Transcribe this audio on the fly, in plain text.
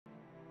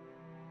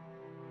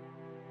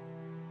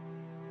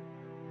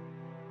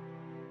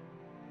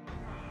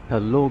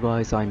Hello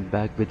guys, I'm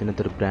back with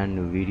another brand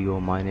new video.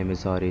 My name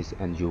is Aris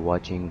and you're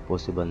watching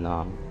Possible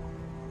Now.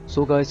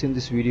 So guys, in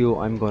this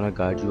video I'm gonna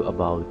guide you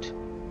about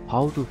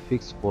how to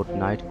fix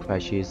Fortnite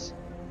crashes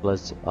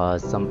plus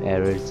some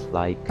errors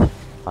like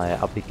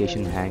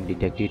application hang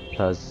detected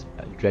plus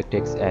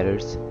DirectX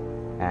errors,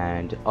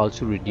 and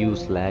also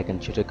reduce lag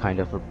and jitter kind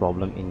of a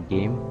problem in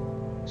game.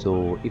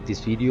 So if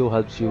this video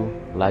helps you,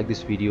 like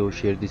this video,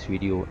 share this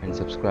video and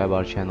subscribe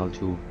our channel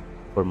too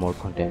for more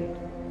content.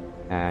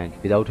 And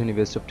without any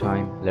waste of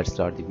time, let's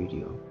start the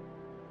video.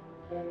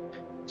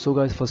 So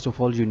guys, first of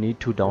all you need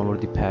to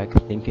download the pack,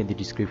 link in the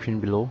description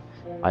below.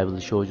 I will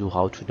show you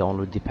how to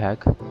download the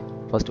pack.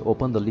 First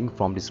open the link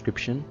from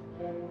description,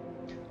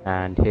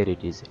 and here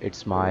it is.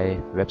 It's my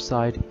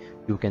website.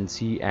 You can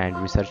see and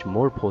research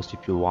more posts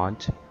if you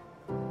want.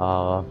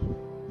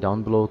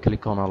 Down below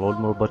click on a load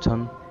more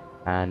button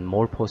and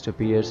more post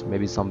appears.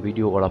 Maybe some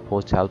video or a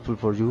post helpful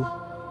for you.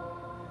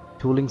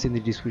 Two links in the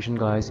description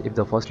guys. If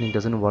the first link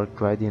doesn't work,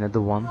 try the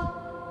another one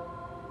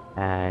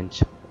and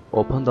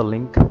open the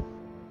link.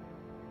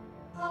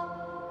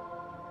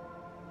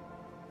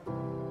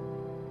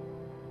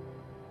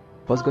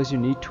 First guys, you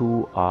need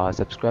to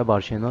subscribe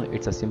our channel.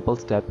 It's a simple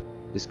step.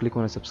 Just click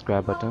on the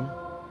subscribe button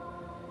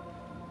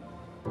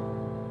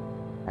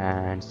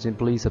and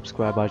simply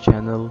subscribe our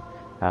channel.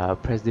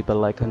 Press the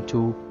bell icon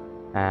too,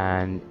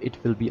 and it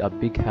will be a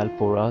big help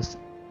for us.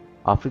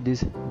 After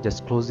this,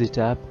 just close the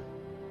tab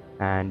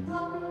and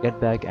get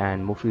back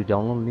and move to the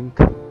download link.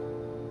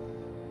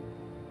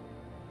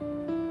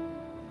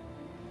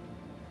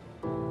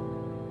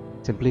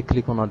 Simply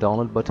click on a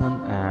download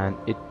button and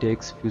it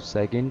takes few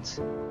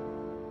seconds.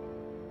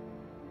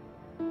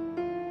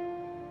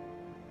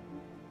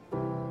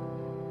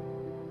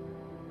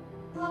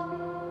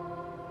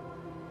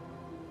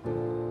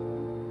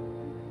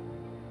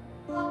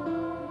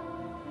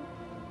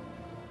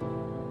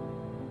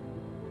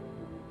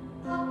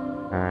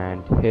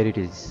 And here it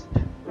is.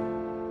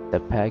 The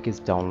pack is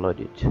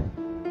downloaded.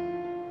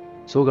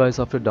 So guys,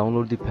 after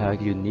download the pack,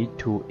 you need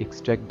to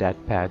extract that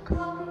pack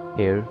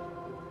here.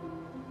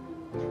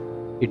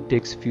 It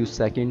takes few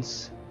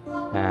seconds,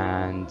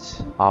 and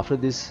after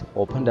this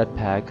open that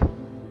pack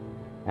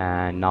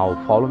and now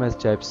follow my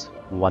steps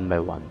one by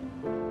one.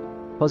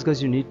 First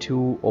guys, you need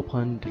to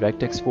open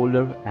Directx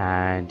folder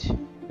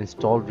and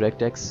install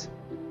Directx.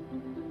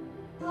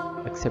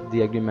 Accept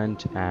the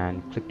agreement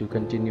and click to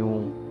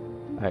continue.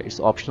 It's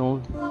optional.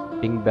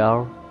 Ping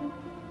bar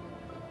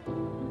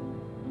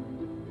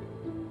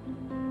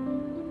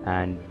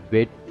and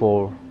wait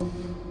for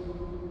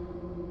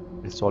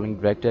installing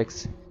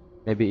Directx.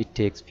 Maybe it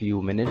takes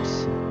few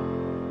minutes.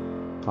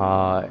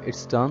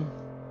 It's done.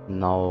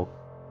 Now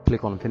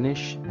click on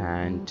finish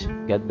and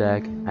get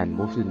back and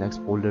move to the next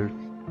folder,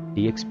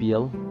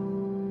 DXPL.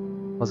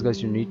 First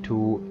guys, you need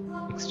to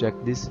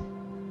extract this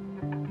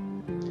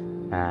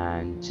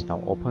and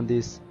now open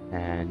this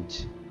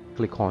and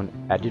click on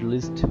edit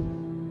list,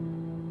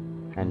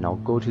 and now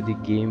go to the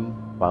game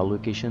file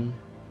location,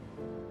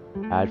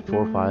 add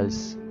 4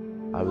 files.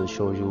 I will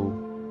show you.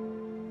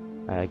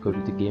 Go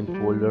to the game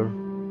folder,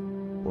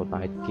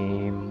 Fortnite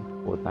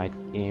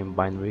game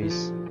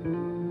binaries,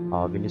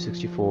 Windows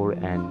 64,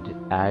 and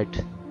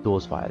add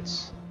those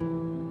files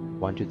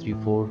 1 2 3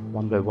 4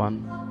 one by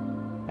one.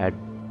 Add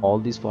all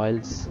these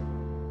files,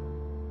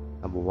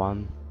 number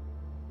 1,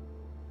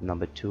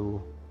 number 2,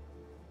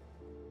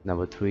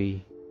 number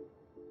 3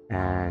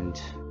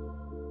 and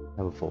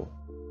number 4.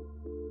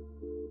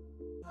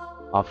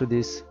 After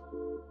this,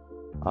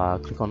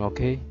 click on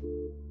OK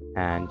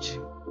and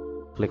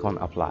click on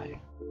apply.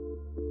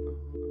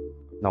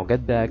 Now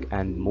get back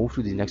and move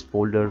to the next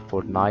folder,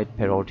 Fortnite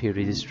priority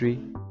registry,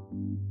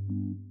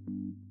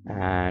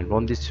 and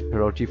run these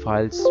priority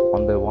files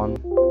one by one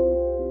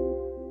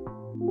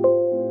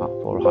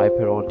for high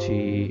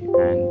priority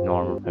and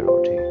normal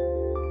priority.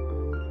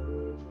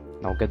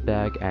 Now get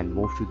back and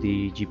move to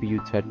the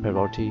GPU thread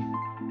priority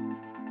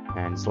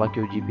and select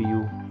your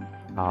GPU.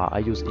 I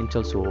use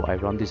Intel, so I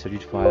run this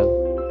edit file.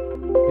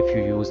 If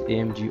you use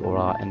AMD or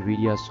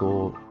Nvidia,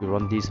 so you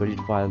run this edit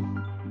file.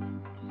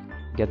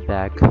 Get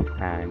back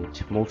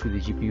and move to the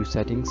GPU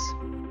settings.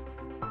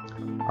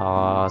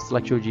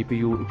 Select your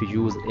GPU. If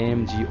you use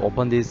AMD,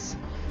 open this,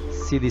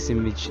 see this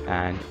image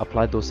and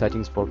apply those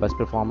settings for best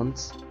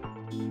performance.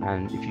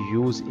 And if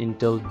you use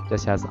Intel,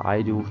 just as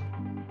I do,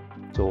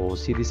 so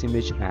see this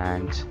image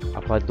and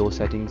apply those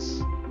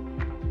settings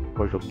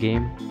for your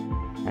game.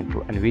 And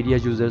for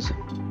Nvidia users,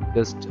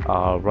 just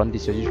run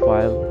this edit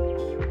file,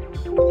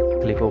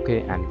 click OK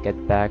and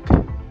get back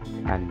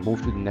and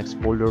move to the next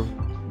folder.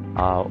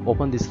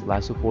 Open this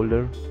lasso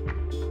folder.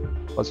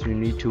 First you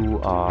need to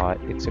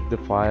extract the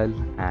file,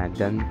 and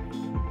then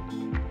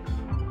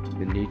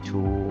you need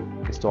to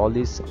install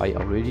this. I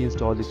already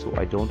installed this, so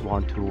I don't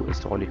want to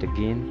install it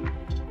again.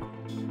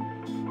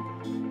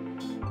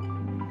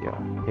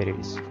 Yeah, here it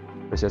is.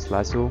 Press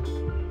lasso,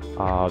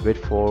 wait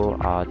for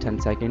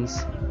 10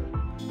 seconds.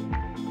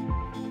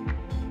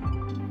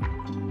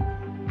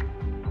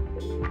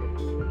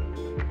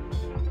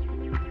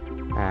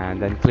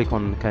 And then click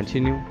on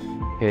continue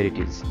here it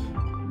is.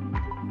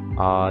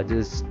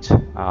 Just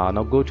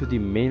now go to the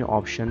main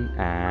option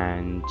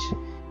and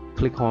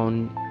click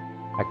on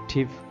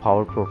active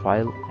power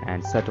profile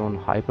and set on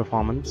high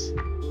performance.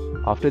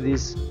 After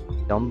this,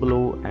 down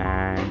below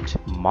and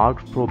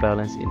mark pro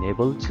balance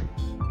enabled.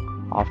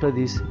 After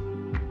this,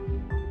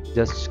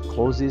 just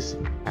close this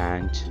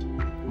and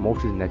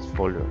move to the next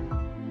folder.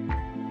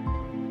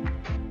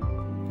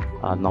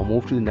 Now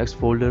move to the next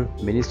folder,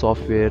 mini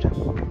software.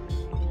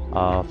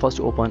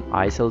 First open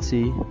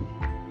ISLC,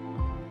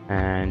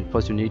 and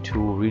first you need to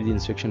read the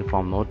instruction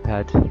from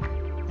notepad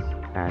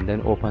and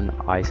then open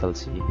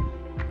ISLC.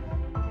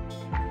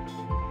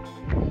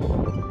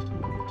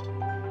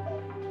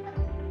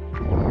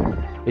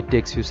 It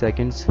takes few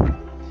seconds.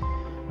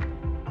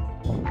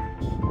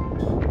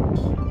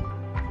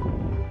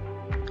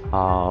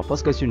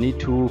 First guys, you need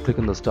to click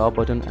on the stop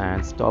button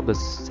and stop the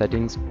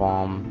settings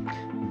from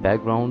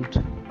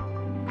background,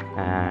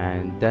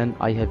 and then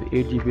I have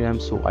 8 GB RAM,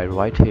 so I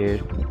write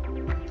here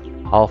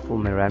half of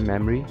my RAM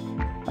memory.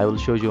 I will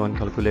show you on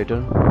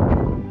calculator.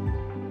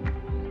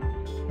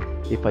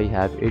 If I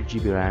have 8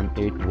 GB RAM,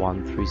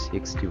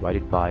 8136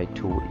 divided by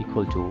 2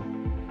 equal to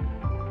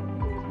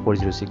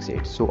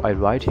 4068. So I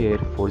write here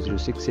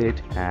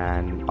 4068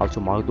 and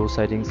also mark those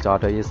settings.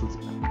 Start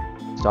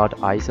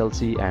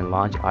ISLC and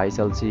launch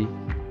ISLC.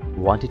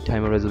 Wanted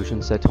timer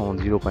resolution set on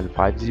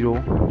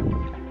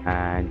 0.50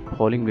 and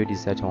polling rate is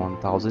set on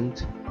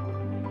 1000.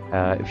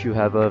 If you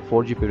have a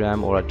 4 GB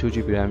RAM or a 2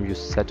 GB RAM, you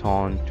set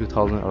on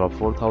 2000 or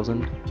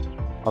 4000.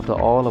 After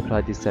all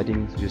apply these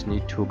settings, you just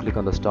need to click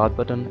on the start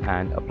button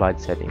and apply the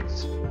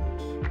settings.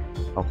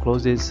 Now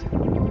close this,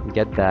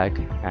 get back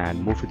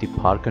and move to the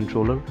power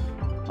controller.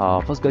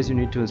 First guys, you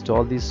need to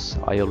install this.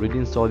 I already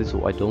installed this,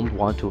 so I don't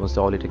want to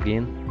install it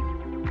again.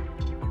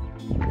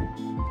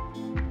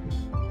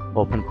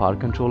 Open power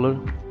controller.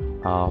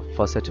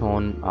 First set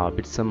on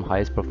bitsum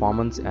highest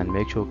performance and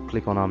make sure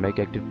click on our make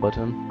active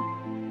button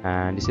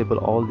and disable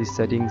all these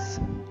settings: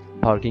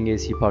 parking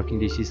AC, parking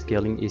DC,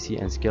 scaling AC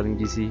and scaling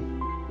DC.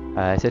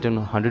 Set on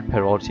 100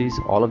 priorities,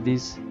 all of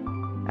these,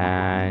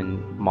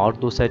 and mark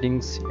those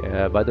settings.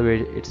 By the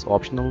way, it's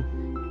optional.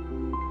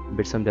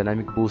 Bitsum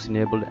dynamic boost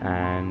enabled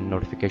and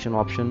notification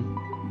option.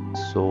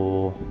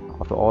 So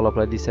after all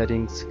apply these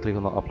settings, click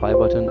on the apply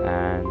button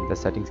and the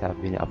settings have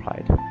been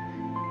applied.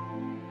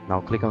 Now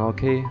click on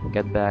OK,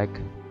 get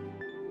back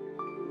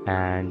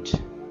and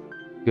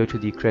go to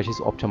the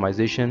crashes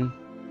optimization.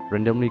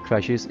 Randomly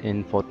crashes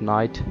in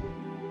Fortnite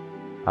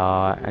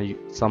and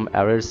some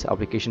errors,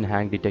 application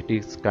hang,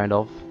 detectives kind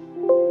of.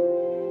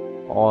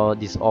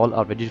 These all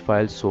are Reddit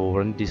files, so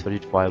run this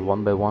Reddit file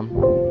one by one.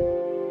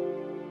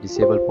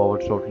 Disable power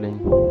throttling,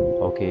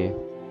 okay.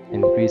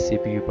 Increase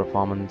CPU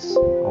performance,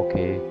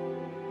 okay.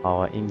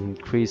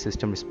 Increase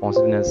system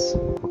responsiveness,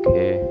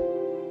 okay.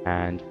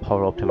 And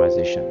power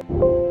optimization.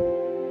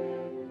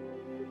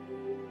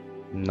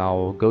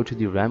 Now go to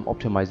the RAM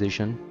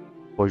optimization.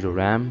 For your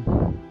RAM,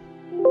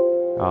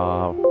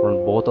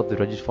 run both of the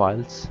Reddit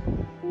files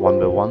one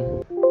by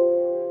one.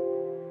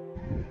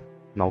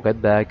 Now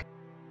get back,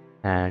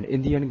 and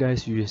in the end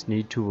guys, you just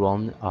need to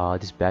run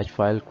this batch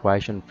file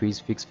crash and freeze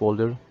fix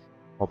folder.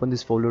 Open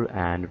this folder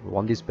and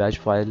run this batch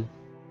file.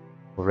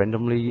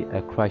 Randomly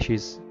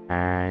crashes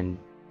and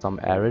some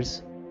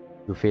errors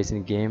you face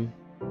in game,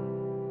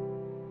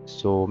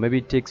 so maybe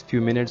it takes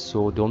few minutes,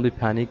 so don't be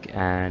panic.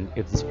 And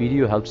if this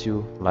video helps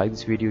you, like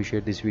this video,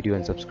 share this video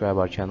and subscribe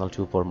our channel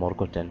too for more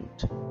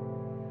content.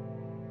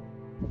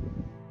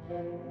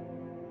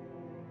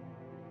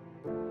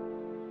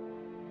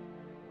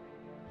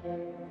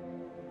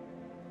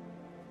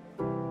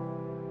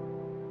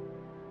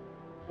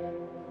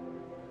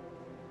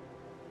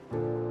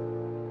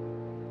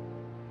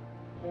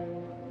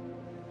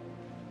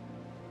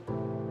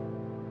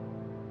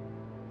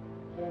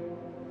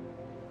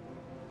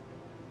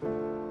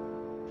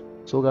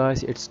 So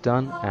guys, it's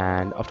done,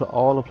 and after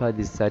all apply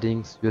these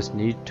settings, you just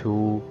need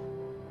to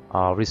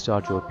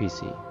restart your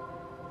PC.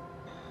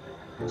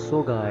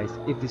 So guys,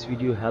 if this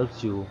video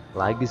helps you,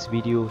 like this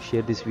video,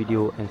 share this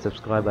video and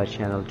subscribe our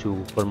channel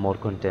too for more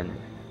content.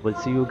 We'll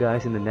see you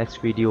guys in the next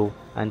video.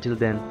 Until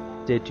then,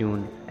 stay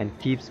tuned and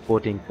keep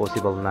supporting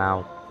Possible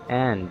Now,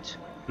 and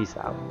peace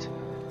out.